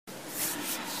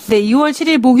네, 2월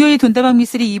 7일 목요일 돈다방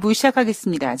미스리 2부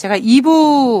시작하겠습니다. 제가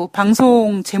 2부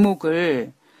방송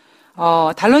제목을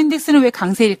달러인덱스는 왜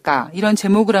강세일까? 이런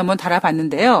제목을 한번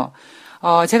달아봤는데요.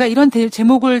 제가 이런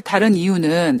제목을 다룬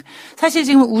이유는 사실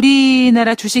지금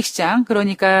우리나라 주식시장,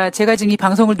 그러니까 제가 지금 이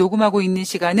방송을 녹음하고 있는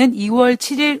시간은 2월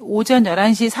 7일 오전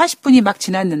 11시 40분이 막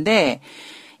지났는데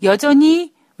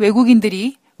여전히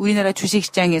외국인들이 우리나라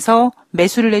주식시장에서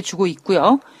매수를 해주고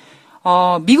있고요.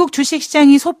 미국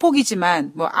주식시장이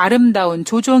소폭이지만 뭐 아름다운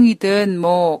조정이든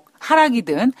뭐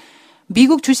하락이든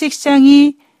미국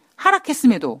주식시장이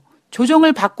하락했음에도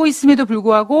조정을 받고 있음에도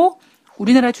불구하고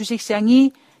우리나라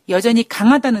주식시장이 여전히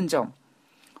강하다는 점.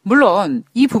 물론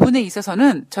이 부분에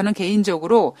있어서는 저는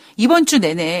개인적으로 이번 주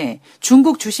내내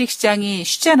중국 주식시장이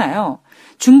쉬잖아요.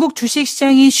 중국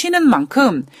주식시장이 쉬는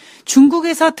만큼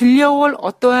중국에서 들려올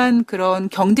어떠한 그런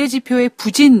경제지표의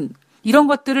부진 이런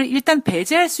것들을 일단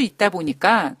배제할 수 있다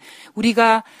보니까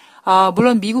우리가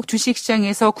물론 미국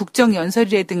주식시장에서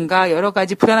국정연설이라든가 여러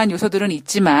가지 불안한 요소들은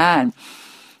있지만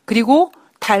그리고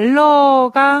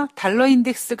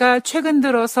달러인덱스가 최근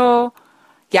들어서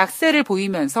약세를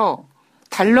보이면서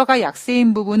달러가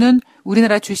약세인 부분은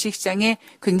우리나라 주식시장의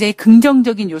굉장히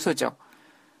긍정적인 요소죠.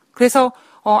 그래서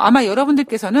아마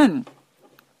여러분들께서는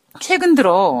최근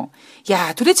들어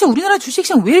도대체 우리나라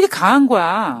주식시장 왜 이렇게 강한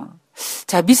거야?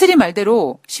 자, 미스리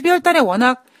말대로 12월 달에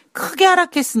워낙 크게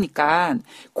하락했으니까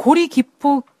골이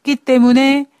깊었기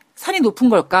때문에 산이 높은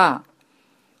걸까?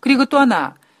 그리고 또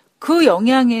하나, 그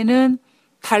영향에는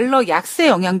달러 약세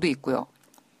영향도 있고요.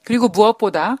 그리고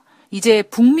무엇보다 이제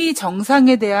북미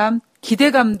정상에 대한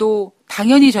기대감도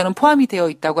당연히 저는 포함이 되어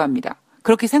있다고 합니다.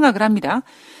 그렇게 생각을 합니다.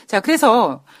 자,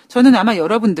 그래서 저는 아마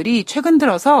여러분들이 최근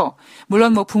들어서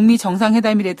물론 뭐 북미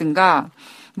정상회담이라든가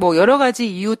뭐 여러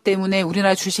가지 이유 때문에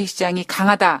우리나라 주식시장이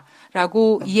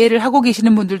강하다라고 이해를 하고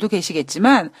계시는 분들도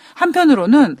계시겠지만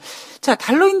한편으로는 자,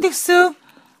 달러인덱스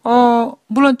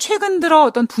물론 최근 들어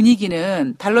어떤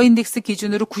분위기는 달러인덱스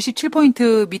기준으로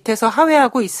 97포인트 밑에서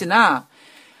하회하고 있으나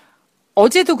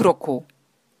어제도 그렇고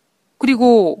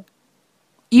그리고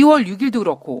 2월 6일도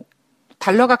그렇고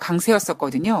달러가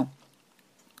강세였었거든요.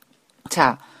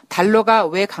 자, 달러가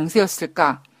왜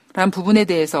강세였을까라는 부분에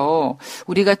대해서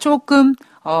우리가 조금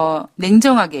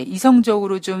냉정하게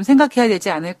이성적으로 좀 생각해야 되지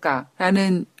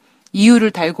않을까라는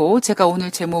이유를 달고 제가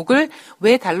오늘 제목을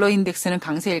왜 달러인덱스는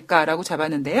강세일까라고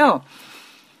잡았는데요.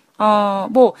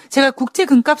 뭐 제가 국제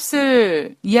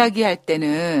금값을 이야기할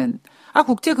때는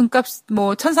국제 금값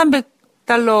뭐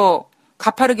 1,300달러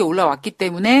가파르게 올라왔기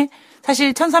때문에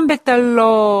사실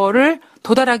 1,300달러를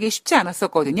도달하기 쉽지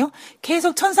않았었거든요.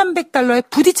 계속 1,300달러에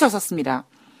부딪혔었습니다.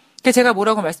 그래서 제가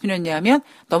뭐라고 말씀드렸냐면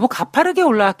너무 가파르게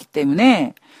올라왔기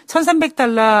때문에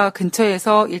 1,300달러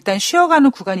근처에서 일단 쉬어가는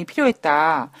구간이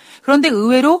필요했다. 그런데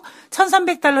의외로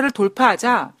 1,300달러를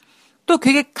돌파하자 또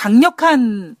되게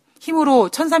강력한 힘으로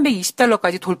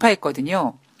 1,320달러까지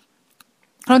돌파했거든요.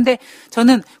 그런데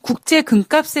저는 국제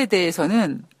금값에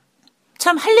대해서는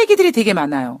참 할 얘기들이 되게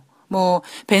많아요. 뭐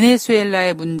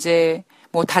베네수엘라의 문제,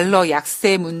 뭐 달러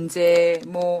약세 문제,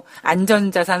 뭐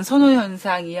안전자산 선호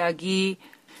현상 이야기,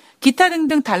 기타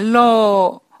등등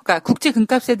그러니까 국제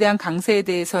금값에 대한 강세에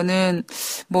대해서는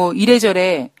뭐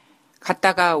이래저래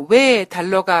갔다가 왜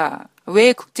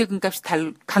국제 금값이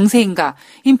강세인가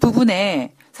이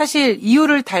부분에 사실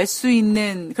이유를 달 수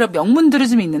있는 그런 명문들이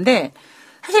좀 있는데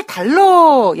사실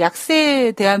달러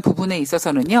약세에 대한 부분에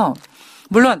있어서는요.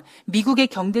 물론 미국의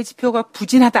경제 지표가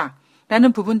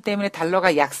부진하다라는 부분 때문에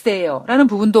달러가 약세예요. 라는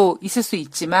부분도 있을 수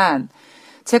있지만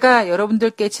제가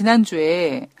여러분들께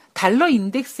지난주에 달러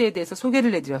인덱스에 대해서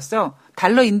소개를 해드렸어요.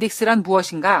 달러 인덱스란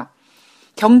무엇인가?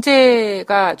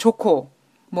 경제가 좋고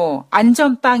뭐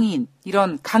안전빵인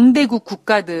이런 강대국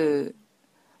국가들에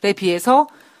비해서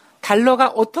달러가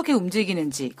어떻게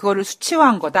움직이는지 그거를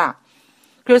수치화한 거다.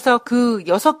 그래서 그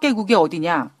 6개국이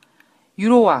어디냐?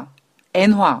 유로화,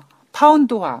 엔화,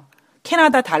 파운드화,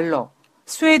 캐나다 달러,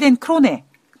 스웨덴 크로네,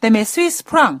 그다음에 스위스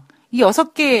프랑 이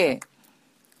 6개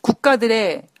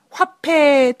국가들의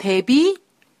화폐 대비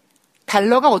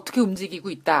달러가 어떻게 움직이고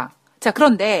있다. 자,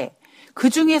 그런데 그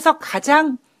중에서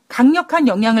가장 강력한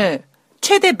영향을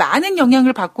최대 많은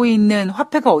영향을 받고 있는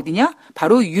화폐가 어디냐?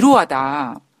 바로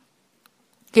유로화다.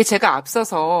 그게 제가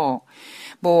앞서서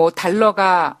뭐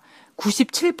달러가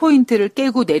 97포인트를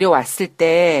깨고 내려왔을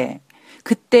때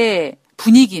그때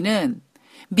분위기는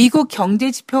미국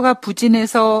경제 지표가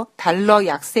부진해서 달러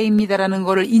약세입니다라는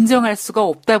거를 인정할 수가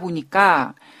없다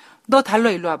보니까 너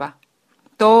달러 일로 와봐.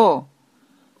 너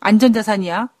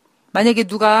안전자산이야? 만약에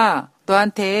누가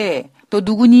너한테 너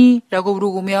누구니? 라고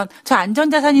물어보면 저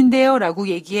안전자산인데요 라고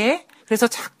얘기해. 그래서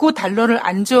자꾸 달러를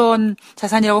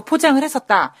안전자산이라고 포장을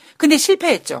했었다. 근데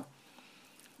실패했죠.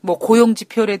 뭐 고용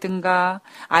지표라든가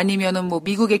아니면은 뭐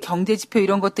미국의 경제 지표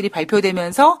이런 것들이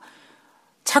발표되면서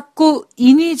자꾸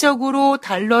인위적으로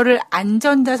달러를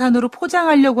안전자산으로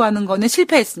포장하려고 하는 거는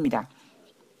실패했습니다.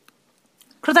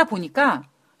 그러다 보니까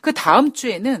그 다음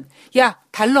주에는 야,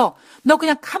 달러, 너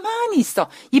그냥 가만히 있어.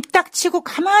 입 닥치고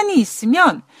가만히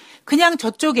있으면 그냥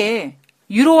저쪽에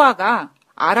유로화가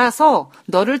알아서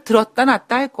너를 들었다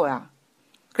놨다 할 거야.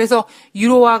 그래서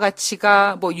유로화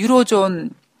가치가 뭐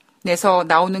유로존에서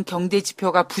나오는 경제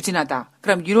지표가 부진하다.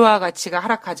 그럼 유로화 가치가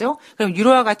하락하죠. 그럼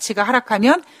유로화 가치가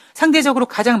하락하면 상대적으로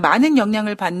가장 많은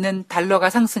영향을 받는 달러가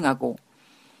상승하고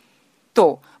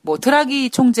또 뭐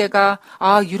드라기 총재가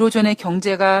유로존의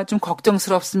경제가 좀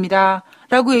걱정스럽습니다.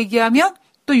 라고 얘기하면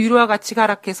또 유로화 가치가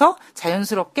하락해서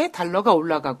자연스럽게 달러가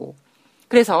올라가고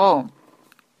그래서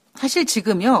사실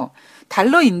지금요.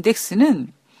 달러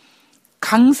인덱스는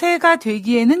강세가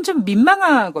되기에는 좀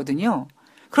민망하거든요.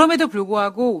 그럼에도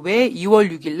불구하고 왜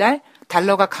 2월 6일 날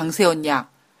달러가 강세였냐.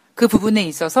 그 부분에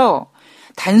있어서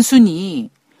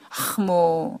단순히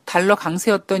달러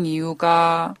강세였던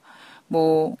이유가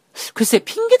글쎄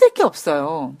핑계댈 게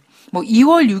없어요.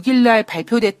 2월 6일 날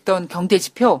발표됐던 경제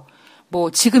지표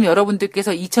지금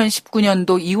여러분들께서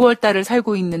 2019년도 2월 달을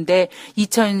살고 있는데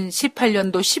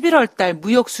 2018년도 11월 달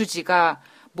무역 수지가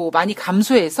많이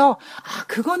감소해서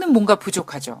그거는 뭔가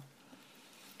부족하죠.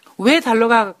 왜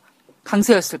달러가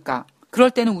강세였을까?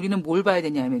 그럴 때는 우리는 뭘 봐야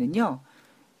되냐면요.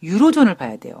 유로존을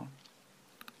봐야 돼요.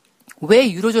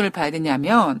 왜 유로존을 봐야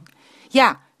되냐면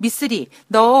야, 미쓰리,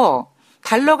 너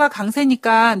달러가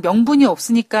강세니까 명분이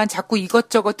없으니까 자꾸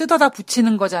이것저것 뜯어다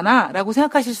붙이는 거잖아 라고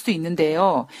생각하실 수도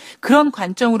있는데요. 그런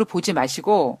관점으로 보지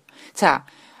마시고 자,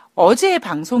 어제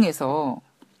방송에서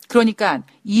그러니까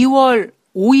 2월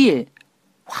 5일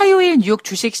화요일 뉴욕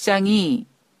주식시장이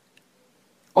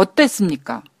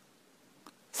어땠습니까?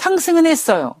 상승은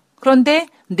했어요. 그런데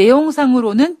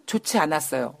내용상으로는 좋지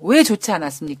않았어요. 왜 좋지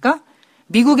않았습니까?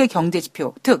 미국의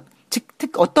경제지표, 특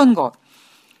어떤 것?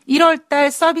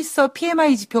 1월달 서비스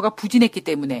PMI 지표가 부진했기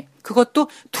때문에 그것도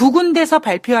두 군데서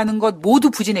발표하는 것 모두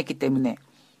부진했기 때문에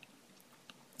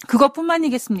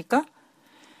그것뿐만이겠습니까?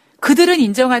 그들은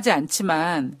인정하지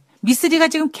않지만 미쓰리가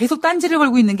지금 계속 딴지를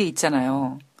걸고 있는 게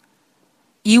있잖아요.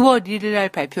 2월 1일 날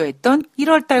발표했던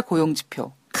 1월달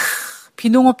고용지표.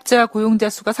 비농업자 고용자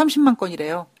수가 30만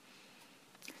건이래요.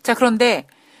 자, 그런데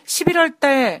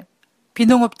 11월달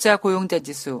비농업자 고용자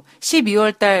지수,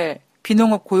 12월달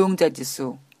비농업 고용자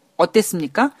지수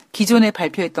어땠습니까? 기존에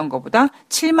발표했던 것보다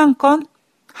 7만 건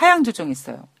하향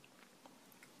조정했어요.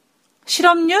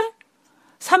 실업률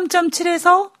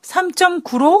 3.7에서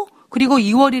 3.9로 그리고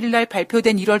 2월 1일 날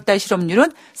발표된 1월달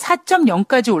실업률은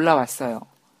 4.0까지 올라왔어요.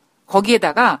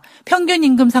 거기에다가 평균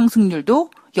임금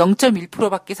상승률도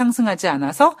 0.1%밖에 상승하지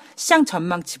않아서 시장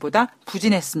전망치보다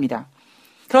부진했습니다.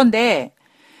 그런데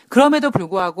그럼에도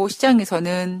불구하고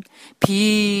시장에서는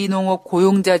비농업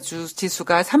고용자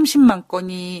지수가 30만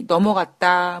건이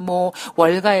넘어갔다.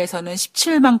 월가에서는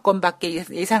 17만 건밖에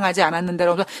예상하지 않았는데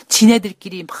그러면서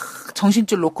지네들끼리 막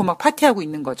정신줄 놓고 막 파티하고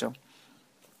있는 거죠.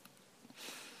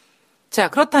 자,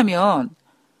 그렇다면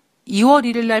 2월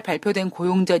 1일 날 발표된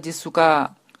고용자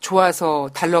지수가 좋아서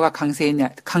달러가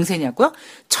강세냐고요?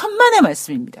 천만의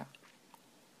말씀입니다.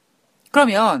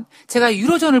 그러면 제가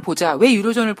유로존을 보자. 왜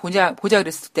유로존을 보자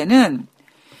그랬을 때는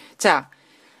자,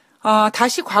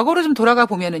 다시 과거로 좀 돌아가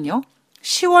보면은요.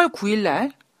 10월 9일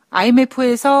날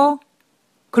IMF에서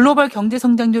글로벌 경제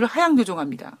성장률을 하향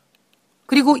조정합니다.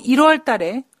 그리고 1월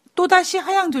달에 또다시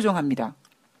하향 조정합니다.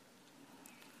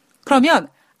 그러면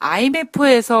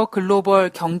IMF에서 글로벌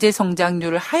경제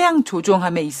성장률을 하향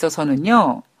조정함에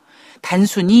있어서는요.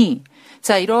 단순히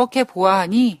자, 이렇게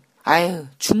보아하니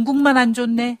중국만 안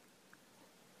좋네.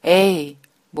 에이,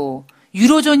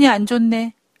 유로존이 안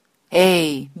좋네.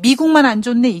 에이, 미국만 안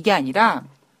좋네. 이게 아니라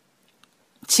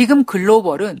지금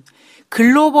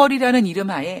글로벌이라는 이름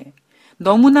하에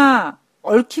너무나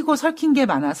얽히고 설킨 게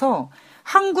많아서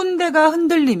한 군데가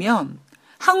흔들리면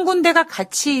한 군데가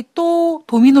같이 또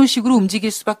도미노식으로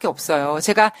움직일 수밖에 없어요.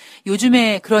 제가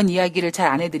요즘에 그런 이야기를 잘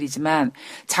안 해드리지만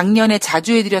작년에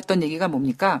자주 해드렸던 얘기가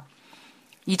뭡니까?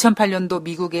 2008년도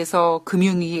미국에서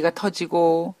금융위기가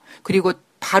터지고 그리고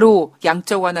바로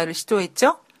양적 완화를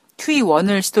시도했죠.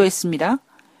 QE1을 시도했습니다.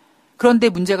 그런데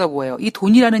문제가 뭐예요? 이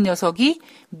돈이라는 녀석이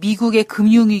미국의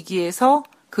금융위기에서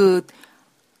그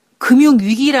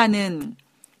금융위기라는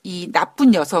이 나쁜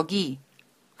녀석이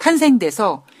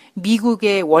탄생돼서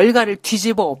미국의 월가를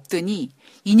뒤집어 엎더니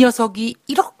이 녀석이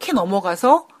이렇게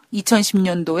넘어가서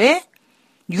 2010년도에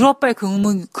유럽발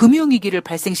금융위기를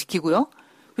발생시키고요.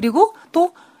 그리고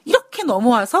또 이렇게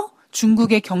넘어와서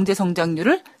중국의 경제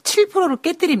성장률을 7%로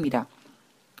깨뜨립니다.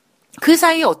 그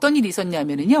사이에 어떤 일이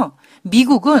있었냐면은요.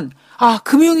 미국은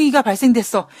금융위기가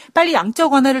발생됐어. 빨리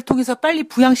양적 완화를 통해서 빨리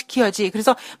부양시켜야지.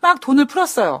 그래서 막 돈을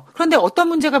풀었어요. 그런데 어떤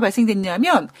문제가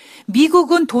발생됐냐면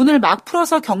미국은 돈을 막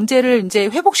풀어서 경제를 이제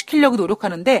회복시키려고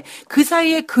노력하는데 그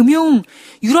사이에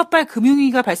유럽발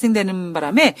금융위기가 발생되는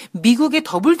바람에 미국에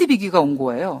더블 디비기가 온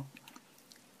거예요.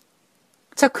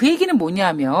 자, 그 얘기는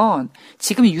뭐냐면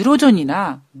지금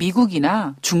유로존이나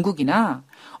미국이나 중국이나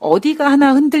어디가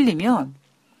하나 흔들리면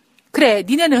그래,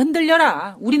 니네는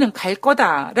흔들려라. 우리는 갈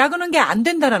거다. 라고는 게 안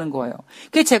된다라는 거예요.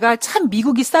 그게 제가 참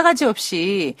미국이 싸가지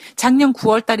없이 작년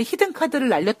 9월 달에 히든 카드를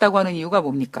날렸다고 하는 이유가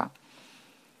뭡니까?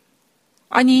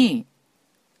 아니,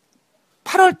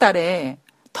 8월 달에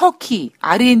터키,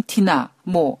 아르헨티나,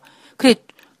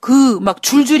 막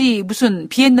줄줄이 무슨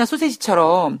비엔나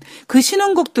소세지처럼 그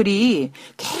신흥국들이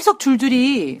계속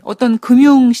줄줄이 어떤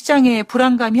금융시장의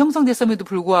불안감이 형성됐음에도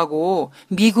불구하고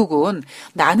미국은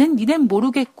나는 니넨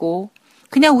모르겠고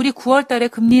그냥 우리 9월 달에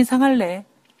금리 인상할래.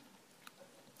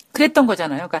 그랬던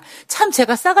거잖아요. 그러니까 참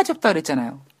제가 싸가지 없다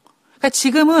그랬잖아요. 그러니까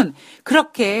지금은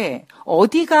그렇게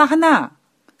어디가 하나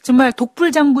정말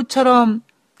독불장구처럼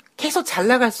계속 잘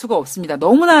나갈 수가 없습니다.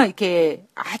 너무나 이렇게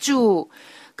아주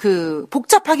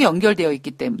복잡하게 연결되어 있기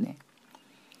때문에.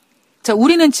 자,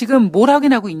 우리는 지금 뭘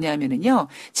확인하고 있냐면요.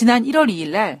 지난 1월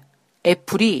 2일 날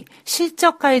애플이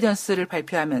실적 가이던스를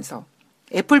발표하면서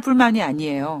애플뿐만이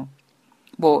아니에요.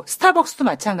 스타벅스도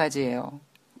마찬가지예요.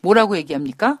 뭐라고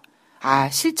얘기합니까?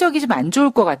 실적이 좀 안 좋을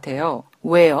것 같아요.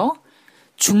 왜요?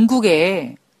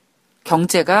 중국의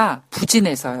경제가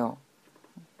부진해서요.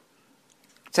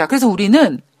 자, 그래서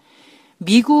우리는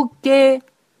미국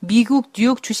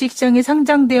뉴욕 주식시장에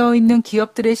상장되어 있는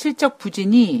기업들의 실적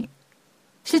부진의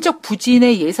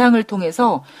예상을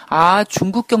통해서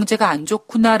중국 경제가 안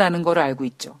좋구나라는 걸 알고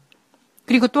있죠.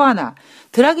 그리고 또 하나,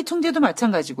 드라기 총재도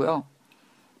마찬가지고요.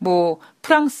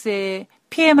 프랑스의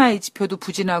PMI 지표도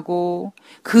부진하고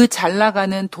그 잘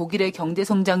나가는 독일의 경제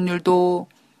성장률도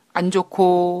안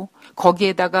좋고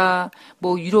거기에다가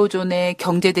유로존의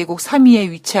경제대국 3위에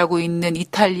위치하고 있는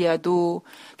이탈리아도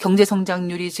경제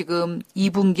성장률이 지금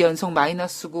 2분기 연속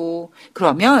마이너스고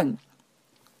그러면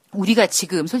우리가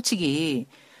지금 솔직히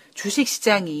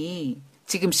주식시장이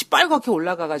지금 시뻘겋게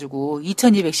올라가가지고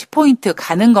 2210포인트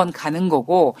가는 건 가는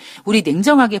거고 우리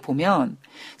냉정하게 보면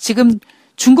지금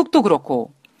중국도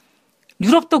그렇고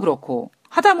유럽도 그렇고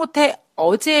하다못해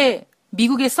어제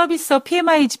미국의 서비스업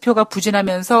PMI 지표가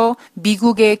부진하면서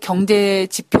미국의 경제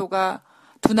지표가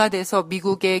둔화돼서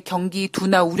미국의 경기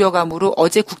둔화 우려감으로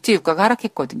어제 국제유가가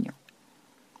하락했거든요.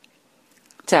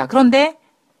 자, 그런데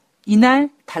이날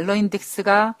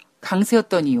달러인덱스가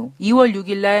강세였던 이유, 2월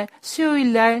 6일 날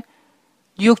수요일 날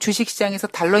뉴욕 주식시장에서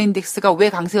달러인덱스가 왜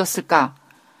강세였을까?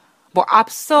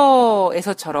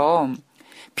 앞서에서처럼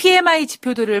PMI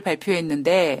지표들을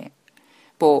발표했는데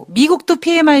미국도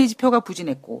PMI 지표가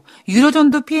부진했고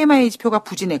유로존도 PMI 지표가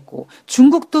부진했고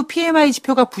중국도 PMI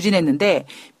지표가 부진했는데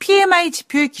PMI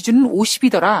지표의 기준은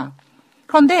 50이더라.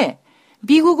 그런데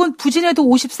미국은 부진해도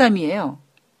 53이에요.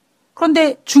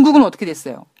 그런데 중국은 어떻게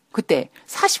됐어요? 그때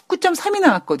 49.3이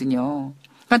나왔거든요.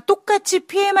 그러니까 똑같이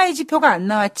PMI 지표가 안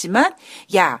나왔지만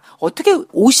어떻게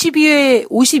 50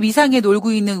 이상에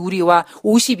놀고 있는 우리와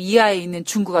 50 이하에 있는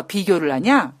중국과 비교를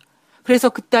하냐?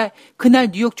 그래서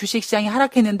그날 뉴욕 주식시장이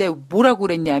하락했는데 뭐라고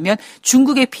그랬냐면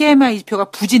중국의 PMI 지표가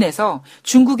부진해서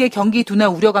중국의 경기 둔화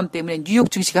우려감 때문에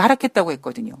뉴욕 증시가 하락했다고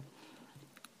했거든요.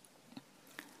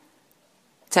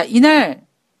 자, 이날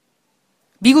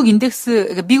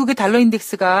미국의 달러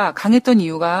인덱스가 강했던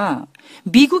이유가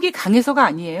미국이 강해서가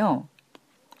아니에요.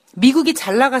 미국이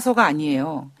잘 나가서가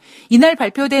아니에요. 이날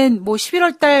발표된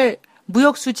 11월 달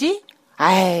무역 수지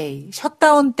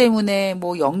셧다운 때문에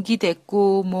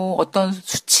연기됐고 어떤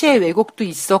수치의 왜곡도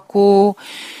있었고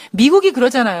미국이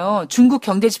그러잖아요. 중국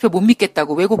경제 지표 못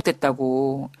믿겠다고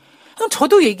왜곡됐다고. 그럼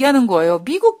저도 얘기하는 거예요.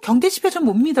 미국 경제 지표 좀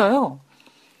못 믿어요.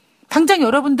 당장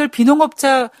여러분들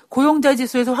비농업자 고용자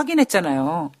지수에서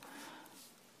확인했잖아요.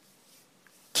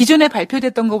 기존에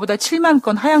발표됐던 것보다 7만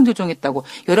건 하향 조정했다고.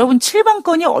 여러분 7만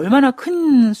건이 얼마나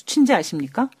큰 수치인지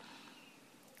아십니까?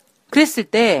 그랬을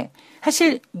때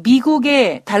사실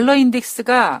미국의 달러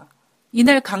인덱스가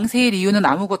이날 강세일 이유는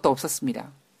아무것도 없었습니다.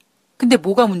 근데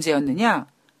뭐가 문제였느냐?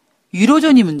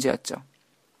 유로존이 문제였죠.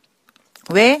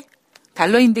 왜?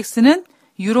 달러 인덱스는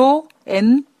유로,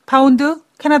 엔, 파운드,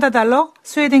 캐나다 달러,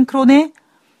 스웨덴 크로네,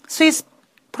 스위스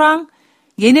프랑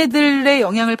얘네들의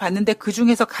영향을 받는데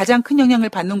그중에서 가장 큰 영향을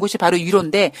받는 곳이 바로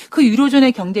유로인데 그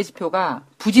유로존의 경제 지표가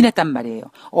부진했단 말이에요.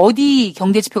 어디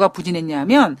경제 지표가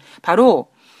부진했냐면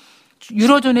바로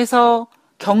유로존에서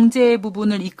경제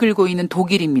부분을 이끌고 있는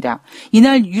독일입니다.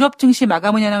 이날 유럽 증시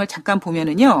마감은 현황을 잠깐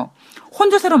보면은요.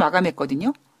 혼조세로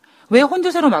마감했거든요. 왜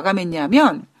혼조세로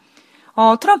마감했냐면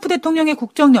트럼프 대통령의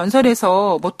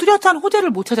국정연설에서 뭐 뚜렷한 호재를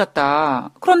못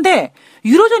찾았다. 그런데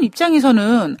유로존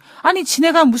입장에서는 아니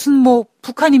지네가 무슨 뭐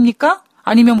북한입니까?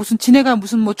 아니면 무슨 지네가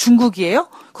무슨 뭐 중국이에요?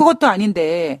 그것도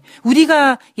아닌데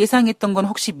우리가 예상했던 건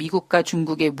혹시 미국과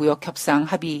중국의 무역 협상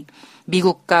합의,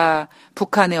 미국과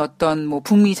북한의 어떤 뭐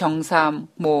북미 정상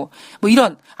뭐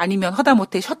이런 아니면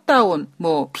허다못해 셧다운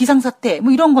뭐 비상사태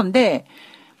뭐 이런 건데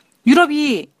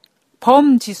유럽이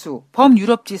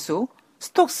범유럽 지수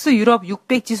스톡스 유럽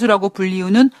 600 지수라고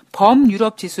불리우는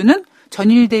범유럽 지수는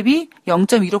전일 대비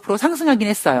 0.15% 상승하긴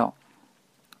했어요.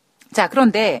 자,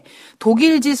 그런데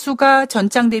독일 지수가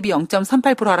전장 대비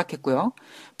 0.38% 하락했고요.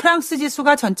 프랑스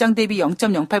지수가 전장 대비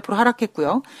 0.08%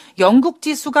 하락했고요. 영국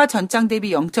지수가 전장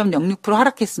대비 0.06%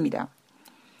 하락했습니다.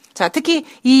 자, 특히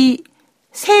이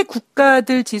세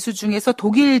국가들 지수 중에서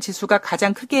독일 지수가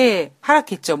가장 크게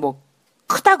하락했죠. 뭐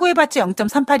크다고 해봤자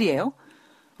 0.38이에요.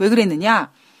 왜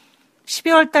그랬느냐?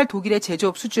 12월 달 독일의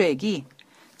제조업 수주액이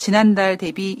지난달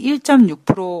대비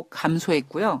 1.6%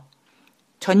 감소했고요.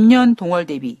 전년 동월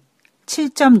대비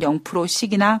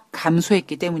 7.0%씩이나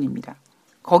감소했기 때문입니다.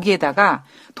 거기에다가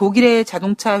독일의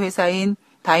자동차 회사인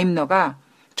다임러가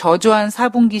저조한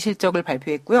 4분기 실적을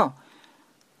발표했고요.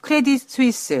 크레딧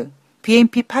스위스,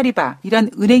 BNP 파리바 이런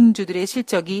은행주들의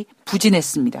실적이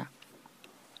부진했습니다.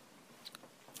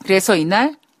 그래서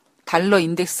이날 달러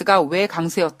인덱스가 왜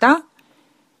강세였다?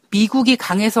 미국이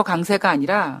강해서 강세가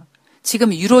아니라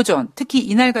지금 유로존, 특히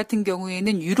이날 같은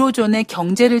경우에는 유로존의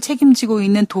경제를 책임지고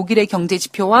있는 독일의 경제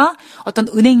지표와 어떤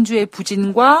은행주의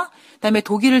부진과 그다음에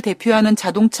독일을 대표하는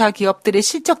자동차 기업들의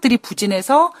실적들이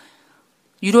부진해서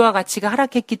유로화 가치가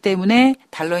하락했기 때문에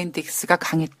달러 인덱스가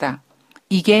강했다.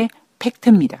 이게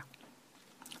팩트입니다.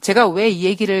 제가 왜 이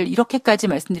얘기를 이렇게까지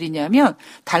말씀드리냐면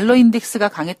달러 인덱스가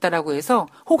강했다라고 해서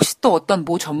혹시 또 어떤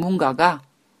모 전문가가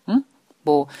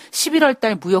뭐 11월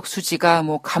달 무역 수지가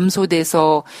뭐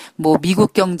감소돼서 뭐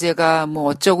미국 경제가 뭐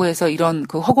어쩌고 해서 이런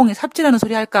그 허공에 삽질하는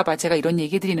소리 할까 봐 제가 이런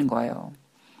얘기 드리는 거예요.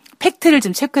 팩트를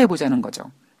좀 체크해 보자는 거죠.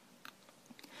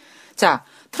 자,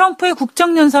 트럼프의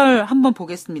국정연설 한번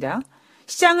보겠습니다.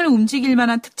 시장을 움직일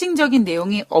만한 특징적인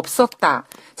내용이 없었다.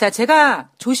 자, 제가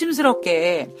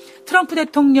조심스럽게 트럼프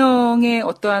대통령의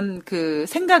어떠한 그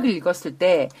생각을 읽었을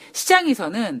때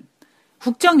시장에서는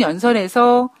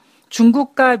국정연설에서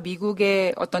중국과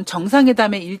미국의 어떤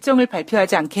정상회담의 일정을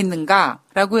발표하지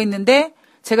않겠는가라고 했는데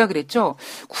제가 그랬죠.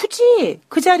 굳이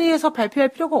그 자리에서 발표할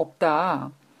필요가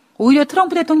없다. 오히려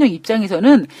트럼프 대통령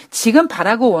입장에서는 지금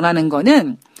바라고 원하는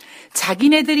거는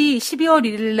자기네들이 12월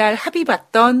 1일 날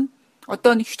합의봤던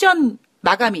어떤 휴전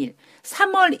마감일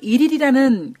 3월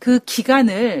 1일이라는 그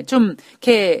기간을 좀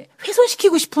이렇게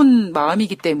훼손시키고 싶은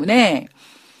마음이기 때문에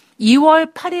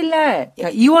 2월 8일 날,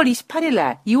 2월 28일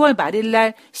날, 2월 말일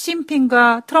날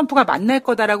시진핑과 트럼프가 만날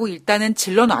거다라고 일단은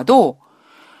질러놔도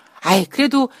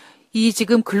그래도 이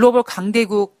지금 글로벌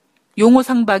강대국 용호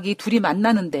상박이 둘이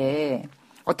만나는데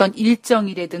어떤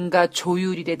일정이라든가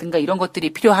조율이라든가 이런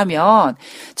것들이 필요하면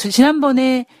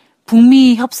지난번에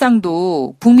북미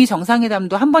협상도 북미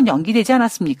정상회담도 한 번 연기되지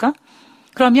않았습니까?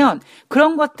 그러면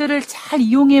그런 것들을 잘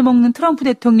이용해 먹는 트럼프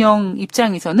대통령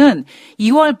입장에서는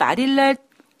 2월 말일 날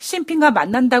시진핑과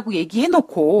만난다고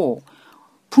얘기해놓고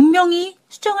분명히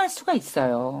수정할 수가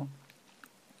있어요.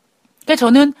 그러니까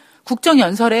저는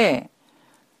국정연설에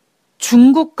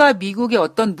중국과 미국의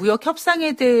어떤 무역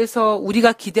협상에 대해서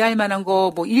우리가 기대할 만한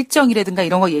거 뭐 일정이라든가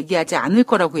이런 거 얘기하지 않을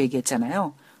거라고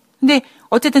얘기했잖아요. 근데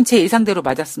어쨌든 제 예상대로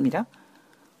맞았습니다.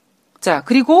 자,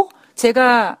 그리고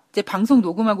제가 이제 방송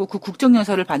녹음하고 그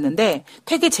국정연설을 봤는데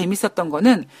되게 재밌었던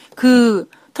거는 그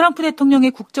트럼프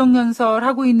대통령의 국정연설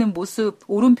하고 있는 모습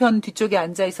오른편 뒤쪽에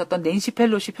앉아 있었던 낸시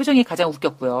펠로시 표정이 가장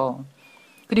웃겼고요.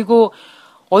 그리고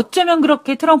어쩌면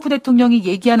그렇게 트럼프 대통령이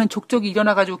얘기하는 족족이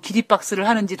일어나가지고 기립박수를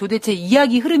하는지 도대체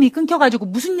이야기 흐름이 끊겨가지고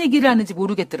무슨 얘기를 하는지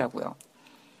모르겠더라고요.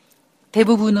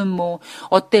 대부분은 뭐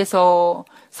어때서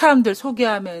사람들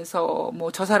소개하면서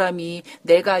뭐 저 사람이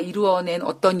내가 이루어낸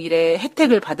어떤 일에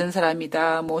혜택을 받은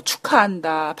사람이다. 뭐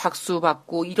축하한다. 박수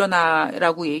받고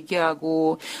일어나라고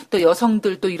얘기하고 또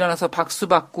여성들도 일어나서 박수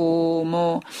받고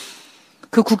뭐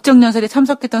그 국정연설에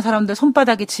참석했던 사람들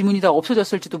손바닥에 지문이 다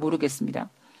없어졌을지도 모르겠습니다.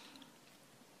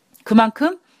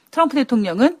 그만큼 트럼프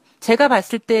대통령은 제가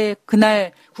봤을 때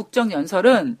그날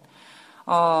국정연설은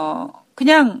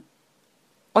그냥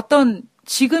어떤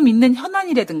지금 있는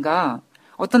현안이라든가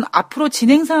어떤 앞으로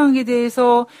진행 상황에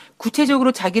대해서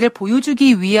구체적으로 자기를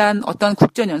보여주기 위한 어떤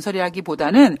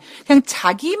국정연설이라기보다는 그냥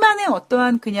자기만의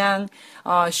어떠한 그냥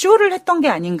쇼를 했던 게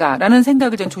아닌가라는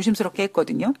생각을 좀 조심스럽게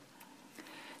했거든요.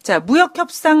 자, 무역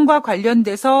협상과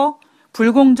관련돼서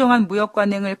불공정한 무역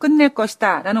관행을 끝낼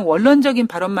것이다 라는 원론적인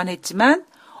발언만 했지만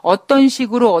어떤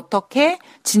식으로 어떻게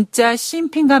진짜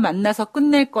시진핑과 만나서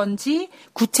끝낼 건지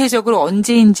구체적으로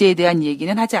언제인지에 대한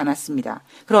얘기는 하지 않았습니다.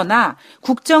 그러나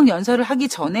국정연설을 하기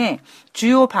전에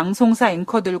주요 방송사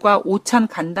앵커들과 오찬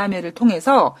간담회를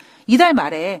통해서 이달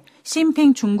말에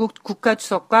시진핑 중국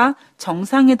국가주석과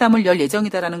정상회담을 열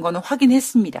예정이다라는 것은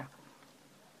확인했습니다.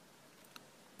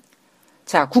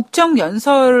 자,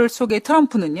 국정연설 속의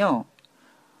트럼프는요.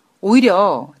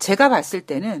 오히려 제가 봤을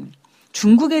때는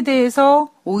중국에 대해서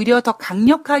오히려 더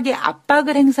강력하게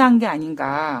압박을 행사한 게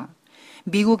아닌가.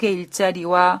 미국의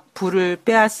일자리와 부를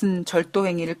빼앗은 절도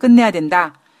행위를 끝내야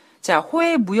된다. 자,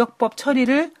 호혜 무역법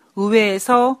처리를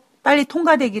의회에서 빨리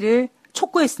통과되기를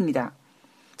촉구했습니다.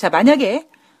 자, 만약에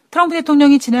트럼프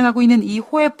대통령이 진행하고 있는 이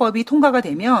호혜법이 통과가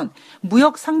되면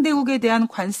무역 상대국에 대한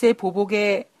관세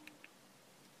보복의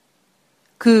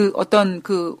그 어떤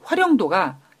그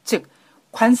활용도가, 즉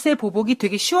관세 보복이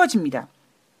되게 쉬워집니다.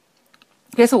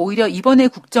 그래서 오히려 이번에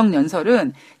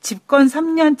국정연설은 집권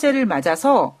 3년째를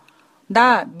맞아서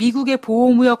나 미국의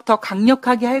보호무역 더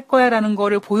강력하게 할 거야라는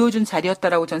거를 보여준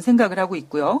자리였다라고 전 생각을 하고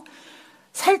있고요.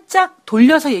 살짝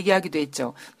돌려서 얘기하기도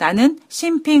했죠. 나는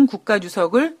시진핑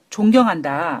국가주석을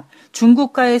존경한다.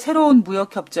 중국과의 새로운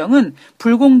무역협정은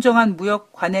불공정한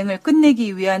무역 관행을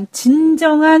끝내기 위한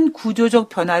진정한 구조적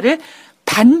변화를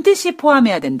반드시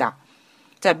포함해야 된다.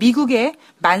 자, 미국의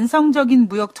만성적인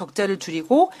무역 적자를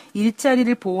줄이고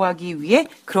일자리를 보호하기 위해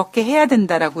그렇게 해야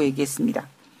된다라고 얘기했습니다.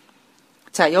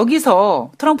 자,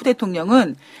 여기서 트럼프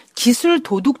대통령은 기술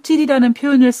도둑질이라는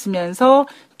표현을 쓰면서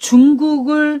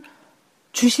중국을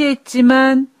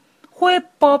주시했지만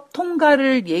호혜법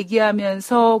통과를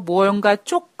얘기하면서 뭔가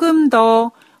조금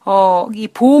더 이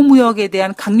보호무역에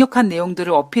대한 강력한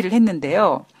내용들을 어필을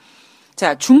했는데요.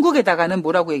 자, 중국에다가는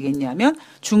뭐라고 얘기했냐면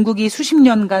중국이 수십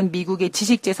년간 미국의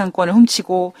지식재산권을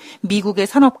훔치고 미국의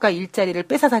산업과 일자리를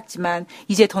뺏어갔지만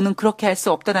이제 더는 그렇게 할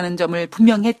수 없다는 점을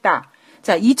분명히 했다.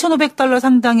 자, $2,500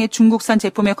 상당의 중국산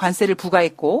제품에 관세를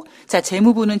부과했고, 자,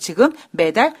 재무부는 지금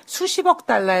매달 수십억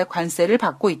달러의 관세를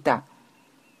받고 있다.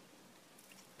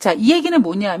 자, 이 얘기는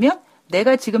뭐냐면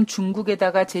내가 지금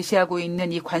중국에다가 제시하고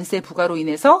있는 이 관세 부과로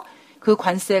인해서 그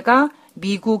관세가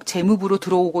미국 재무부로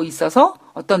들어오고 있어서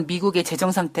어떤 미국의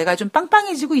재정 상태가 좀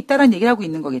빵빵해지고 있다라는 얘기를 하고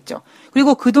있는 거겠죠.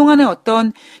 그리고 그동안에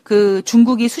어떤 그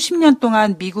중국이 수십 년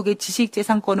동안 미국의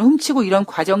지식재산권을 훔치고 이런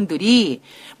과정들이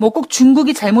뭐 꼭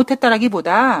중국이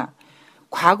잘못했다라기보다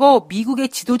과거 미국의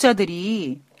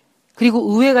지도자들이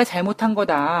그리고 의회가 잘못한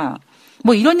거다.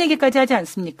 뭐 이런 얘기까지 하지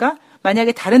않습니까?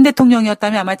 만약에 다른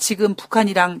대통령이었다면 아마 지금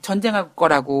북한이랑 전쟁할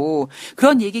거라고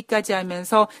그런 얘기까지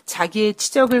하면서 자기의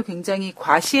치적을 굉장히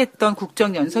과시했던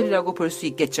국정연설이라고 볼 수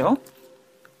있겠죠.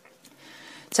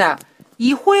 자,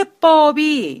 이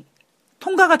호혜법이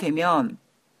통과가 되면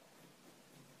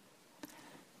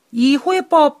이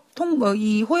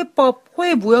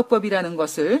호혜무역법이라는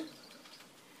것을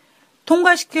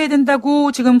통과시켜야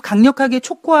된다고 지금 강력하게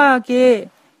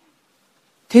촉구하게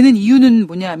되는 이유는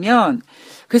뭐냐면,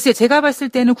 글쎄 제가 봤을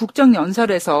때는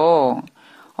국정연설에서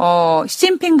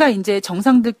시진핑과 이제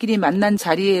정상들끼리 만난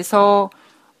자리에서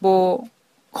뭐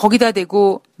거기다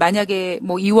대고 만약에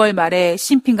뭐 2월 말에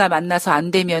시진핑과 만나서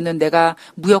안 되면은 내가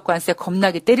무역 관세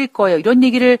겁나게 때릴 거예요. 이런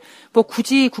얘기를 뭐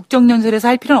굳이 국정연설에서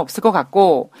할 필요는 없을 것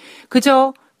같고,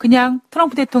 그저 그냥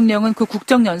트럼프 대통령은 그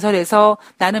국정연설에서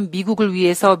나는 미국을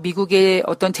위해서, 미국의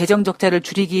어떤 재정 적자를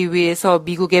줄이기 위해서,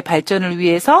 미국의 발전을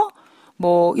위해서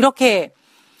뭐 이렇게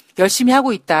열심히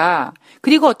하고 있다.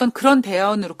 그리고 어떤 그런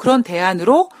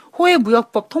대안으로 호혜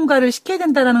무역법 통과를 시켜야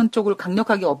된다라는 쪽을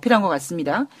강력하게 어필한 것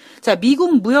같습니다. 자,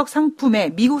 미국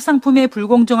상품에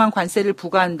불공정한 관세를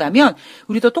부과한다면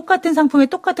우리도 똑같은 상품에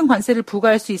똑같은 관세를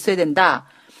부과할 수 있어야 된다.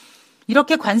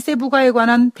 이렇게 관세 부과에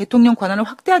관한 대통령 권한을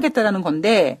확대하겠다라는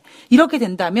건데, 이렇게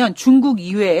된다면 중국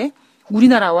이외에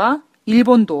우리나라와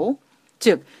일본도,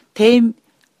 즉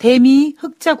대미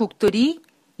흑자국들이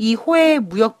이 호혜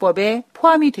무역법에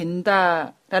포함이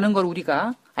된다라는 걸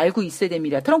우리가 알고 있어야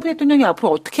됩니다. 트럼프 대통령이 앞으로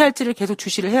어떻게 할지를 계속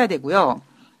주시를 해야 되고요.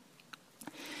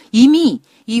 이미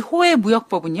이 호혜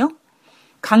무역법은요,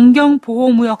 강경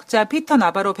보호무역자 피터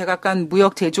나바로 백악관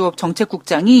무역제조업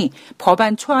정책국장이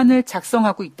법안 초안을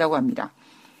작성하고 있다고 합니다.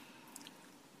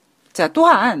 자,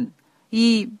 또한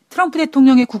이 트럼프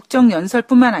대통령의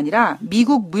국정연설뿐만 아니라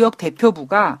미국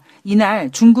무역대표부가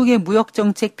이날 중국의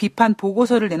무역정책 비판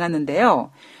보고서를 내놨는데요.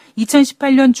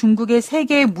 2018년 중국의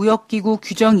세계 무역기구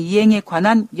규정 이행에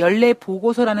관한 연례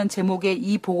보고서라는 제목의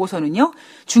이 보고서는요.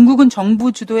 중국은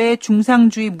정부 주도의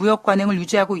중상주의 무역 관행을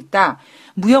유지하고 있다.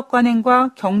 무역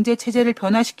관행과 경제 체제를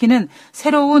변화시키는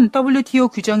새로운 WTO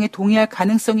규정에 동의할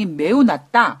가능성이 매우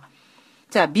낮다.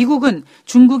 자, 미국은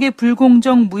중국의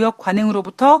불공정 무역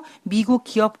관행으로부터 미국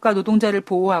기업과 노동자를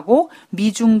보호하고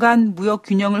미중 간 무역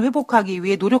균형을 회복하기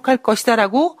위해 노력할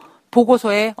것이다라고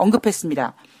보고서에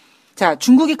언급했습니다. 자,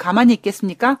 중국이 가만히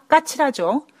있겠습니까?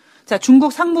 까칠하죠. 자,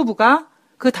 중국 상무부가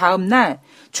그 다음 날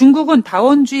중국은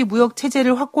다원주의 무역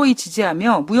체제를 확고히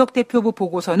지지하며 무역대표부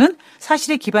보고서는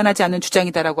사실에 기반하지 않는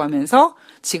주장이다라고 하면서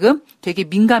지금 되게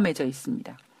민감해져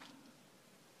있습니다.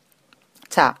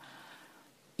 자,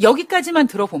 여기까지만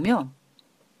들어보면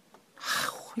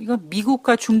이거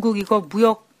미국과 중국 이거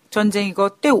무역 전쟁 이거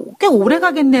꽤 오래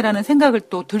가겠네라는 생각을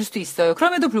또 들 수도 있어요.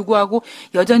 그럼에도 불구하고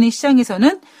여전히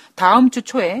시장에서는 다음 주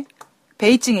초에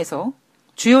베이징에서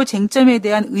주요 쟁점에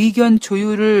대한 의견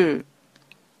조율을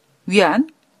위한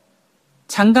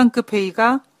장관급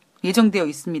회의가 예정되어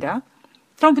있습니다.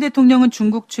 트럼프 대통령은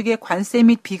중국 측의 관세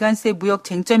및 비관세 무역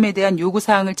쟁점에 대한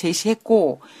요구사항을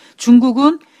제시했고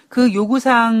중국은 그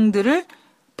요구사항들을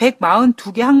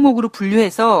 142개 항목으로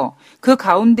분류해서 그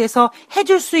가운데서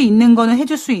해줄 수 있는 거는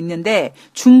해줄 수 있는데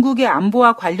중국의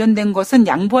안보와 관련된 것은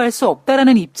양보할 수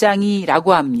없다라는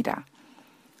입장이라고 합니다.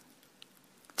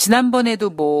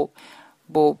 지난번에도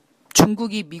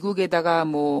중국이 미국에다가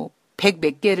 100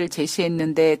 몇 개를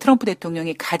제시했는데 트럼프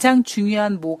대통령이 가장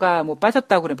중요한 뭐가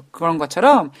빠졌다고 그런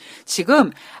것처럼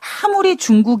지금 아무리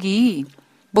중국이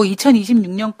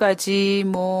 2026년까지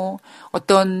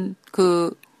어떤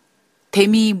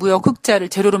대미 무역 흑자를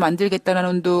제로로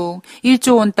만들겠다는 둥,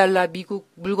 1조 원 달러 미국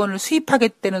물건을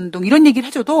수입하겠다는 둥, 이런 얘기를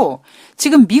해줘도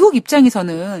지금 미국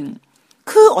입장에서는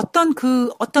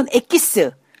어떤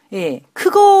엑기스,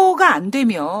 그거가 안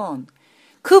되면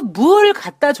뭘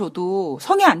갖다 줘도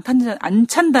성에 안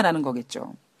찬다라는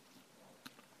거겠죠.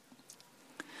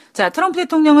 자, 트럼프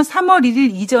대통령은 3월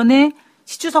 1일 이전에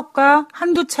시 주석과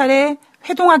한두 차례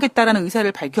회동하겠다라는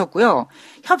의사를 밝혔고요.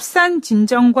 협상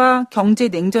진정과 경제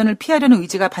냉전을 피하려는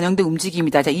의지가 반영된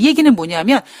움직임이다. 자, 이 얘기는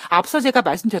뭐냐면 앞서 제가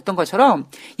말씀드렸던 것처럼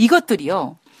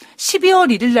이것들이요.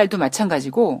 12월 1일 날도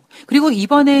마찬가지고 그리고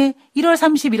이번에 1월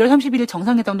 31일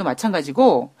정상회담도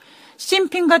마찬가지고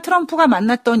시진핑과 트럼프가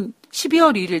만났던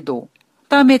 12월 1일도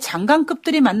그다음에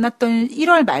장관급들이 만났던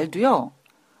 1월 말도요.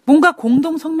 뭔가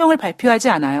공동 성명을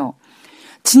발표하지 않아요.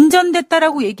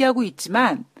 진전됐다라고 얘기하고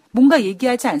있지만 뭔가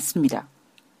얘기하지 않습니다.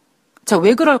 자,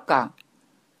 왜 그럴까?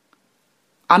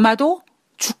 아마도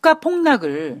주가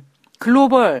폭락을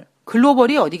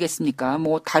글로벌이 어디겠습니까?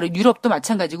 다른 유럽도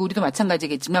마찬가지고 우리도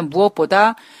마찬가지겠지만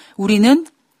무엇보다 우리는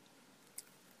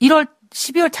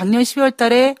작년 12월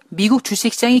달에 미국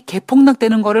주식시장이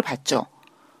개폭락되는 거를 봤죠.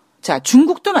 자,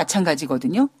 중국도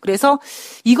마찬가지거든요. 그래서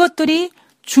이것들이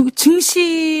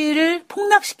증시를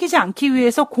폭락시키지 않기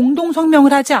위해서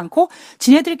공동성명을 하지 않고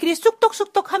지네들끼리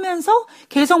쑥덕쑥덕 하면서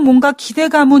계속 뭔가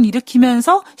기대감은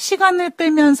일으키면서 시간을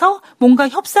빼면서 뭔가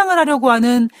협상을 하려고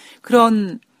하는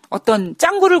그런 어떤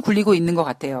짱구를 굴리고 있는 것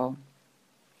같아요.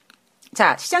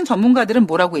 자, 시장 전문가들은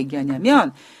뭐라고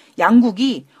얘기하냐면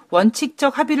양국이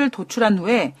원칙적 합의를 도출한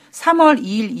후에 3월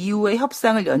 2일 이후에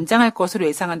협상을 연장할 것으로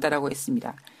예상한다라고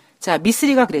했습니다. 자,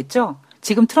 미쓰리가 그랬죠.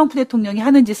 지금 트럼프 대통령이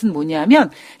하는 짓은 뭐냐면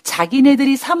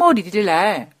자기네들이 3월 1일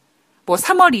날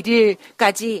 3월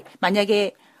 1일까지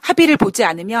만약에 합의를 보지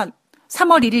않으면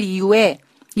 3월 1일 이후에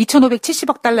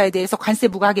 2,570억 달러에 대해서 관세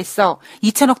부과하겠어.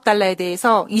 2,000억 달러에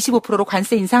대해서 25%로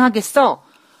관세 인상하겠어.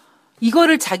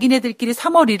 이거를 자기네들끼리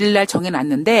 3월 1일 날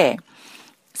정해놨는데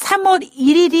 3월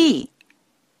 1일이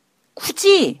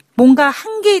굳이 뭔가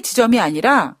한 개의 지점이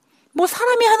아니라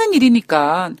사람이 하는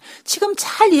일이니까 지금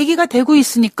잘 얘기가 되고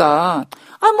있으니까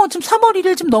좀 3월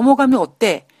 1일 좀 넘어가면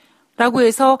어때? 라고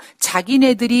해서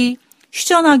자기네들이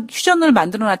휴전을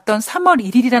만들어놨던 3월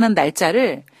 1일이라는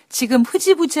날짜를 지금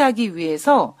흐지부지하기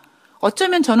위해서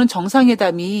어쩌면 저는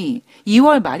정상회담이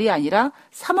 2월 말이 아니라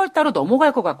 3월 달로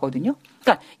넘어갈 것 같거든요.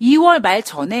 그러니까 2월 말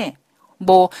전에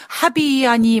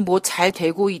합의안이 잘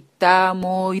되고 있다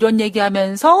이런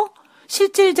얘기하면서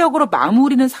실질적으로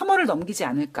마무리는 3월을 넘기지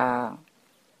않을까.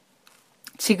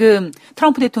 지금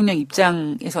트럼프 대통령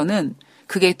입장에서는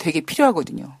그게 되게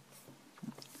필요하거든요.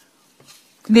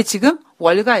 근데 지금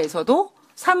월가에서도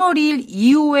 3월 2일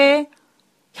이후에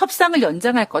협상을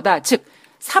연장할 거다. 즉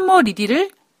 3월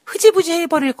 1일을 흐지부지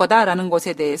해버릴 거다라는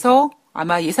것에 대해서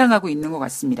아마 예상하고 있는 것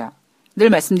같습니다. 늘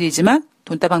말씀드리지만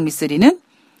돈다방 미쓰리는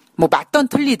맞던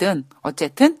틀리든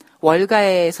어쨌든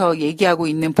월가에서 얘기하고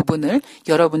있는 부분을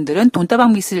여러분들은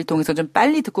돈다방 미쓰리를 통해서 좀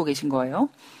빨리 듣고 계신 거예요.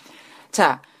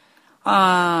 자,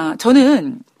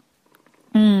 저는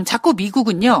자꾸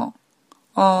미국은요,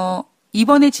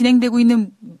 이번에 진행되고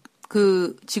있는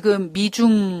지금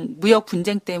미중 무역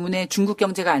분쟁 때문에 중국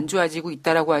경제가 안 좋아지고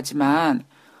있다라고 하지만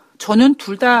저는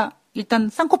둘 다 일단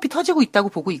쌍코피 터지고 있다고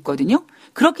보고 있거든요.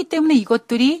 그렇기 때문에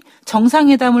이것들이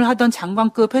정상회담을 하던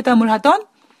장관급 회담을 하던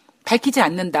밝히지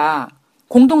않는다.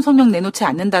 공동성명 내놓지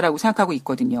않는다라고 생각하고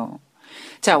있거든요.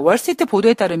 자, 월스트리트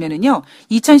보도에 따르면은요,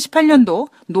 2018년도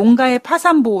농가의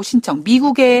파산보호 신청,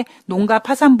 미국의 농가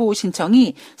파산보호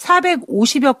신청이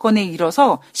 450여 건에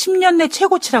이르러서 10년 내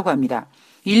최고치라고 합니다.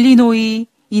 일리노이,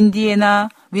 인디애나,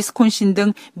 위스콘신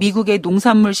등 미국의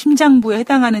농산물 심장부에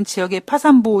해당하는 지역의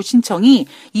파산보호 신청이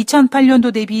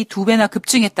 2008년도 대비 2배나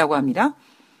급증했다고 합니다.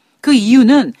 그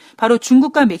이유는 바로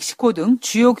중국과 멕시코 등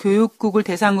주요 교역국을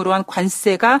대상으로 한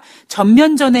관세가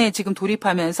전면전에 지금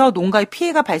돌입하면서 농가의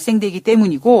피해가 발생되기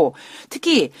때문이고,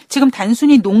 특히 지금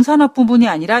단순히 농산업 부분이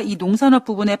아니라 이 농산업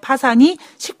부분의 파산이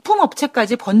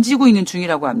식품업체까지 번지고 있는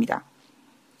중이라고 합니다.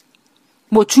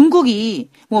 중국이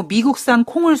미국산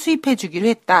콩을 수입해 주기로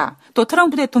했다. 또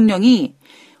트럼프 대통령이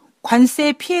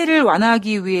관세 피해를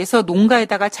완화하기 위해서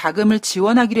농가에다가 자금을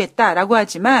지원하기로 했다라고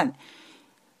하지만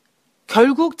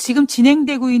결국 지금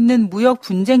진행되고 있는 무역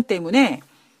분쟁 때문에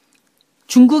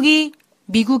중국이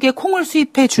미국에 콩을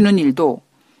수입해 주는 일도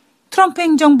트럼프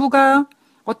행정부가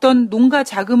어떤 농가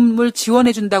자금을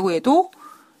지원해 준다고 해도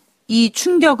이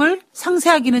충격을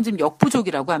상쇄하기는 좀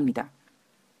역부족이라고 합니다.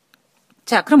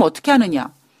 자, 그럼 어떻게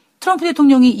하느냐? 트럼프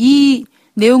대통령이 이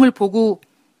내용을 보고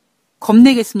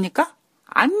겁내겠습니까?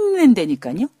 안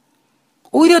낸다니까요.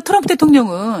 오히려 트럼프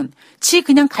대통령은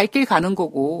그냥 갈 길 가는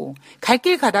거고, 갈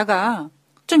길 가다가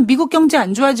좀 미국 경제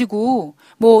안 좋아지고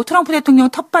트럼프 대통령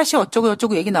텃밭이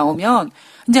어쩌고 얘기 나오면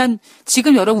이제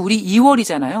지금 여러분 우리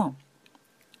 2월이잖아요.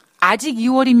 아직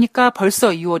 2월입니까?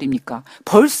 벌써 2월입니까?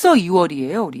 벌써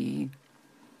 2월이에요, 우리.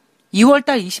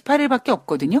 2월달 28일밖에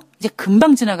없거든요. 이제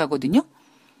금방 지나가거든요.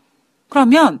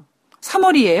 그러면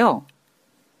 3월이에요.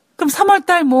 그럼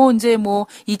 3월달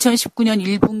 2019년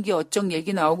 1분기 어쩐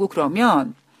얘기 나오고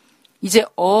그러면 이제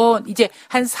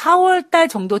한 4월달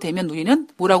정도 되면 우리는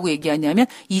뭐라고 얘기하냐면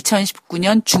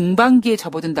 2019년 중반기에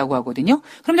접어든다고 하거든요.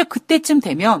 그럼 이제 그때쯤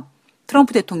되면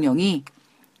트럼프 대통령이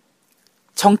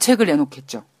정책을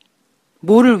내놓겠죠.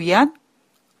 뭐를 위한?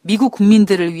 미국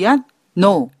국민들을 위한?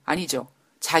 No, 아니죠.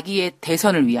 자기의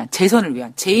재선을 위한,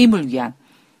 재임을 위한.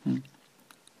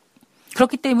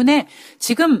 그렇기 때문에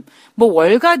지금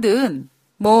월가든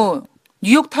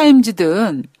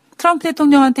뉴욕타임즈든 트럼프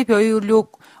대통령한테 별로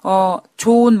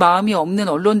좋은 마음이 없는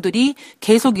언론들이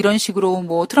계속 이런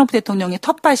식으로 트럼프 대통령의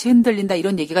텃밭이 흔들린다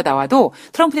이런 얘기가 나와도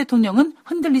트럼프 대통령은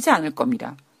흔들리지 않을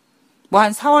겁니다.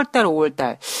 한 4월달,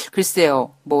 5월달,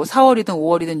 글쎄요, 4월이든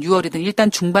 5월이든 6월이든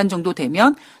일단 중반 정도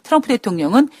되면 트럼프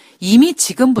대통령은 이미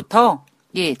지금부터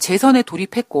재선에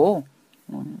돌입했고,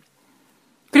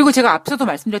 그리고 제가 앞서도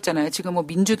말씀드렸잖아요. 지금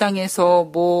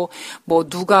민주당에서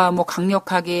누가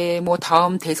강력하게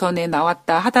다음 대선에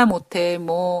나왔다 하다못해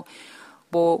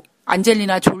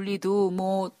안젤리나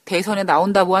졸리도 대선에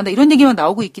나온다 한다 이런 얘기만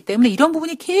나오고 있기 때문에 이런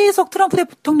부분이 계속 트럼프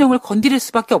대통령을 건드릴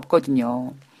수밖에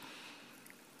없거든요.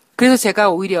 그래서 제가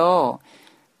오히려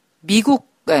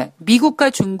미국과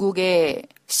중국의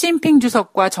시진핑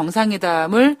주석과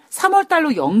정상회담을 3월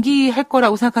달로 연기할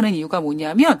거라고 생각하는 이유가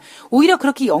뭐냐면 오히려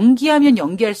그렇게 연기하면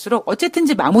연기할수록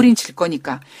어쨌든지 마무리는 질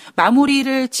거니까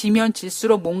마무리를 지면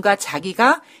질수록 뭔가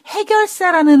자기가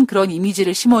해결사라는 그런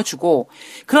이미지를 심어주고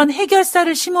그런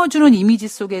해결사를 심어주는 이미지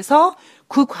속에서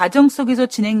그 과정 속에서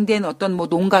진행된 어떤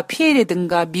농가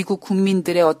피해라든가 미국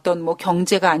국민들의 어떤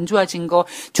경제가 안 좋아진 거,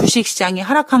 주식시장이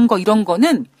하락한 거 이런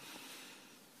거는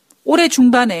올해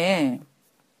중반에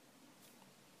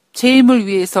재임을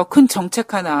위해서 큰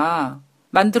정책 하나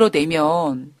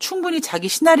만들어내면 충분히 자기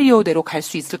시나리오대로 갈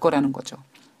수 있을 거라는 거죠.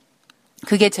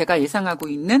 그게 제가 예상하고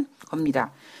있는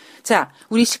겁니다. 자,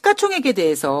 우리 시가총액에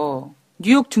대해서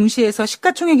뉴욕 증시에서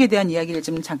시가총액에 대한 이야기를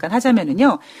좀 잠깐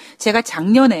하자면은요. 제가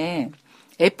작년에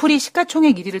애플이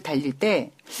시가총액 1위를 달릴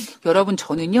때 여러분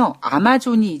저는요.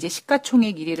 아마존이 이제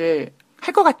시가총액 1위를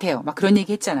할 것 같아요. 막 그런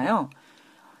얘기 했잖아요.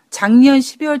 작년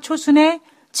 12월 초순에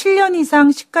 7년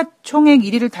이상 시가총액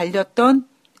 1위를 달렸던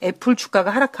애플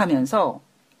주가가 하락하면서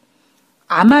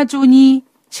아마존이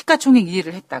시가총액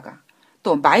 1위를 했다가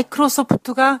또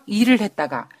마이크로소프트가 2위를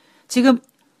했다가 지금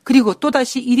그리고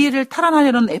또다시 1위를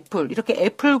탈환하려는 애플 이렇게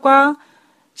애플과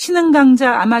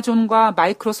신흥강자 아마존과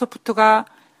마이크로소프트가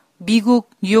미국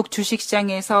뉴욕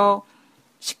주식시장에서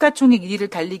시가총액 1위를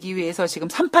달리기 위해서 지금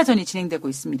 3파전이 진행되고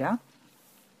있습니다.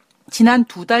 지난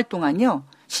 2달 동안요.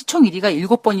 시총 1위가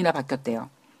 7번이나 바뀌었대요.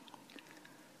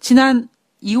 지난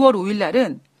 2월 5일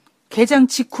날은 개장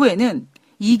직후에는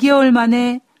 2개월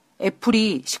만에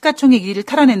애플이 시가총액 1위를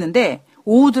탈환했는데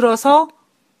오후 들어서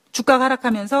주가가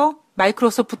하락하면서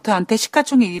마이크로소프트한테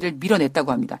시가총액 1위를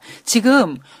밀어냈다고 합니다.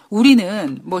 지금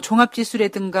우리는 뭐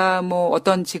종합지수라든가 뭐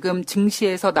어떤 지금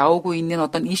증시에서 나오고 있는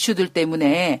어떤 이슈들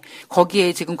때문에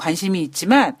거기에 지금 관심이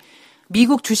있지만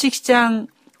미국 주식시장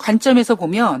관점에서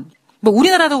보면 뭐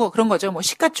우리나라도 그런 거죠. 뭐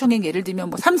시가총액 예를 들면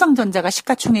뭐 삼성전자가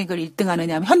시가총액을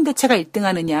 1등하느냐, 현대차가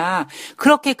 1등하느냐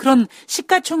그렇게 그런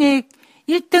시가총액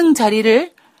 1등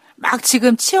자리를 막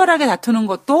지금 치열하게 다투는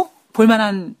것도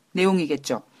볼만한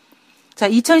내용이겠죠. 자,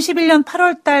 2011년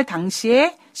 8월 달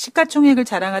당시에 시가총액을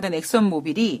자랑하던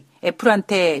엑선모빌이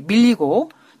애플한테 밀리고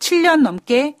 7년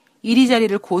넘게 1위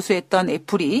자리를 고수했던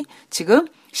애플이 지금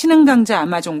신흥강자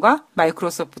아마존과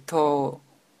마이크로소프트와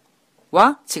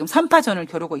지금 3파전을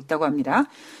겨루고 있다고 합니다.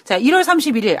 자, 1월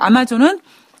 31일 아마존은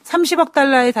 30억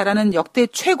달러에 달하는 역대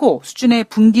최고 수준의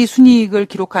분기 순이익을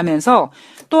기록하면서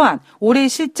또한 올해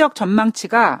실적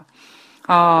전망치가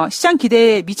시장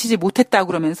기대에 미치지 못했다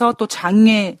그러면서 또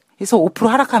장외에서 5%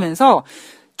 하락하면서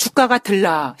주가가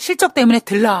실적 때문에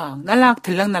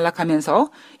들락날락 하면서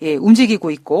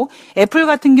움직이고 있고 애플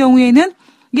같은 경우에는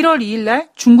 1월 2일 날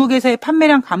중국에서의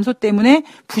판매량 감소 때문에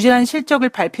부진한 실적을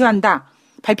발표할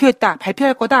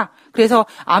거다. 그래서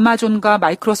아마존과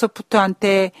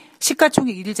마이크로소프트한테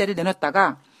시가총액 1위 자리를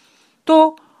내놨다가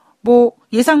또 뭐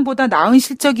예상보다 나은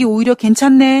실적이 오히려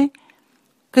괜찮네.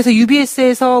 그래서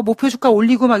UBS에서 목표 주가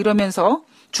올리고 막 이러면서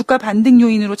주가 반등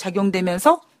요인으로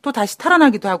작용되면서 또 다시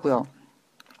탈환하기도 하고요.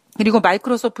 그리고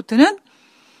마이크로소프트는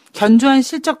견조한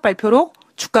실적 발표로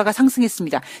주가가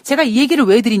상승했습니다. 제가 이 얘기를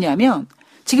왜 드리냐면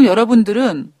지금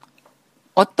여러분들은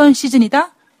어떤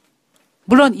시즌이다?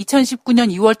 물론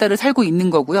 2019년 2월 달을 살고 있는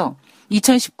거고요.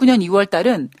 2019년 2월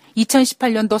달은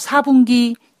 2018년도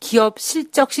 4분기 기업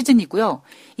실적 시즌이고요.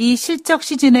 이 실적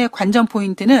시즌의 관전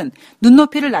포인트는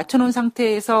눈높이를 낮춰놓은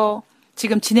상태에서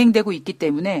지금 진행되고 있기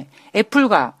때문에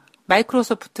애플과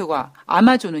마이크로소프트와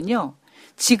아마존은요.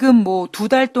 지금 뭐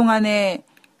 2달 동안에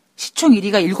시총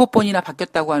 1위가 7번이나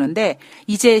바뀌었다고 하는데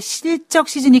이제 실적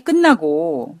시즌이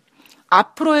끝나고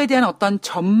앞으로에 대한 어떤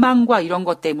전망과 이런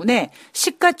것 때문에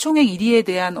시가총액 1위에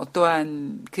대한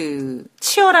어떠한 그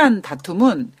치열한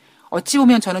다툼은 어찌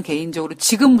보면 저는 개인적으로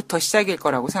지금부터 시작일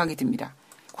거라고 생각이 듭니다.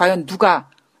 과연 누가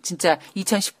진짜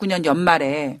 2019년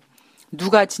연말에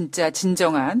누가 진짜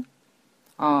진정한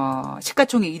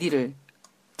시가총액 1위를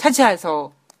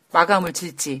차지해서 마감을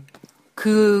질지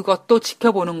그것도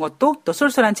지켜보는 것도 또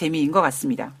쏠쏠한 재미인 것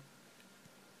같습니다.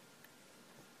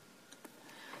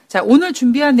 자, 오늘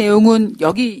준비한 내용은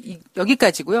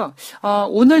여기까지고요.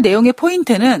 오늘 내용의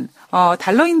포인트는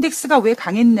달러인덱스가 왜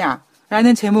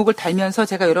강했냐라는 제목을 달면서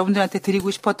제가 여러분들한테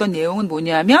드리고 싶었던 내용은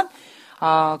뭐냐면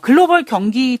글로벌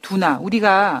경기 둔화,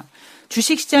 우리가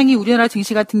주식시장이 우리나라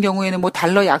증시 같은 경우에는 뭐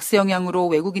달러 약세 영향으로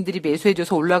외국인들이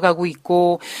매수해줘서 올라가고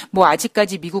있고 뭐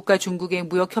아직까지 미국과 중국의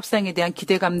무역 협상에 대한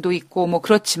기대감도 있고 뭐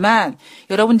그렇지만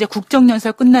여러분 이제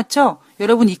국정연설 끝났죠?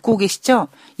 여러분 잊고 계시죠?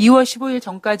 2월 15일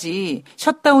전까지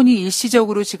셧다운이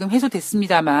일시적으로 지금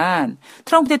해소됐습니다만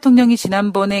트럼프 대통령이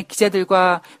지난번에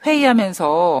기자들과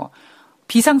회의하면서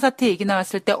비상사태 얘기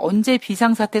나왔을 때 언제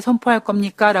비상사태 선포할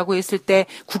겁니까? 라고 했을 때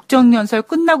국정연설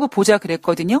끝나고 보자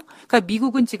그랬거든요. 그러니까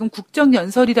미국은 지금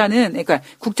그러니까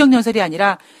국정연설이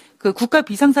아니라 그 국가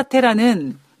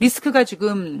비상사태라는 리스크가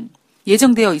지금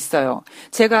예정되어 있어요.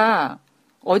 제가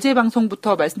어제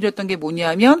방송부터 말씀드렸던 게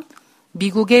뭐냐면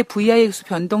미국의 VIX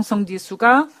변동성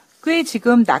지수가 꽤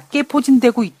지금 낮게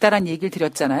포진되고 있다라는 얘기를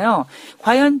드렸잖아요.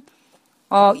 과연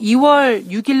 2월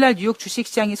 6일 날 뉴욕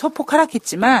주식시장이 소폭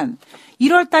하락했지만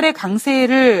 1월 달에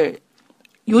강세를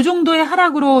요 정도의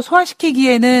하락으로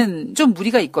소화시키기에는 좀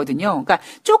무리가 있거든요. 그러니까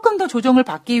조금 더 조정을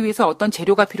받기 위해서 어떤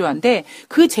재료가 필요한데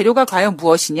그 재료가 과연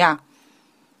무엇이냐?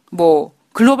 뭐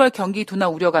글로벌 경기 둔화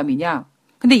우려감이냐?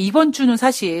 근데 이번 주는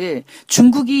사실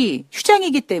중국이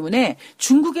휴장이기 때문에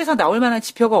중국에서 나올 만한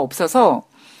지표가 없어서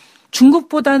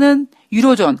중국보다는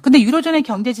유로존. 근데 유로존의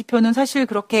경제 지표는 사실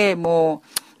그렇게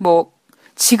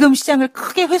지금 시장을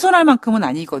크게 훼손할 만큼은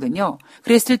아니거든요.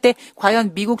 그랬을 때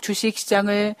과연 미국 주식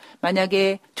시장을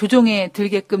만약에 조종에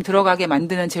들게끔 들어가게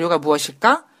만드는 재료가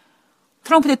무엇일까?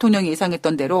 트럼프 대통령이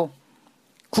예상했던 대로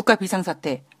국가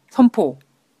비상사태 선포.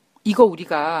 이거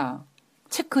우리가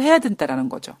체크해야 된다라는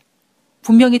거죠.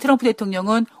 분명히 트럼프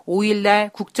대통령은 5일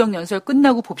날 국정연설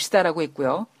끝나고 봅시다라고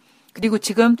했고요. 그리고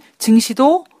지금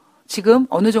증시도 지금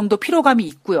어느 정도 피로감이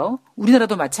있고요.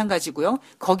 우리나라도 마찬가지고요.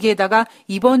 거기에다가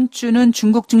이번 주는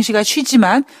중국 증시가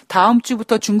쉬지만 다음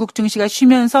주부터 중국 증시가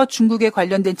쉬면서 중국에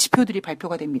관련된 지표들이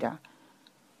발표가 됩니다.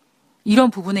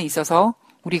 이런 부분에 있어서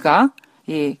우리가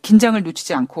긴장을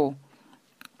놓치지 않고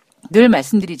늘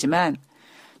말씀드리지만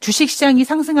주식시장이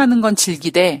상승하는 건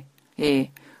즐기되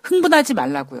흥분하지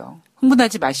말라고요.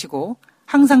 흥분하지 마시고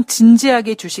항상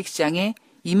진지하게 주식시장에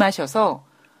임하셔서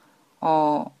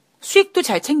수익도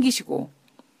잘 챙기시고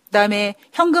그다음에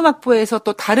현금 확보에서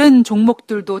또 다른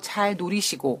종목들도 잘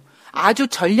노리시고 아주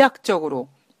전략적으로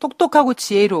똑똑하고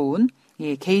지혜로운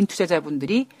개인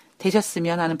투자자분들이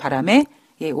되셨으면 하는 바람에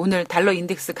오늘 달러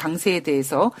인덱스 강세에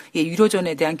대해서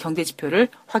유로존에 대한 경제 지표를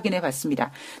확인해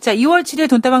봤습니다. 자, 2월 7일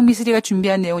돈다방 미스리가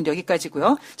준비한 내용은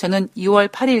여기까지고요. 저는 2월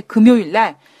 8일 금요일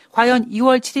날 과연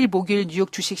 2월 7일 목요일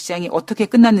뉴욕 주식시장이 어떻게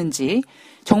끝났는지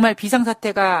정말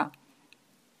비상사태가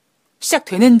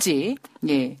시작되는지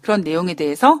그런 내용에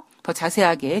대해서 더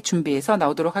자세하게 준비해서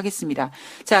나오도록 하겠습니다.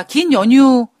 자, 긴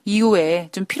연휴 이후에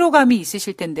좀 피로감이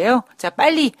있으실 텐데요. 자,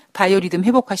 빨리 바이오리듬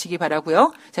회복하시기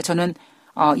바라고요. 자, 저는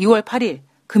 2월 8일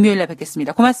금요일 날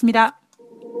뵙겠습니다. 고맙습니다.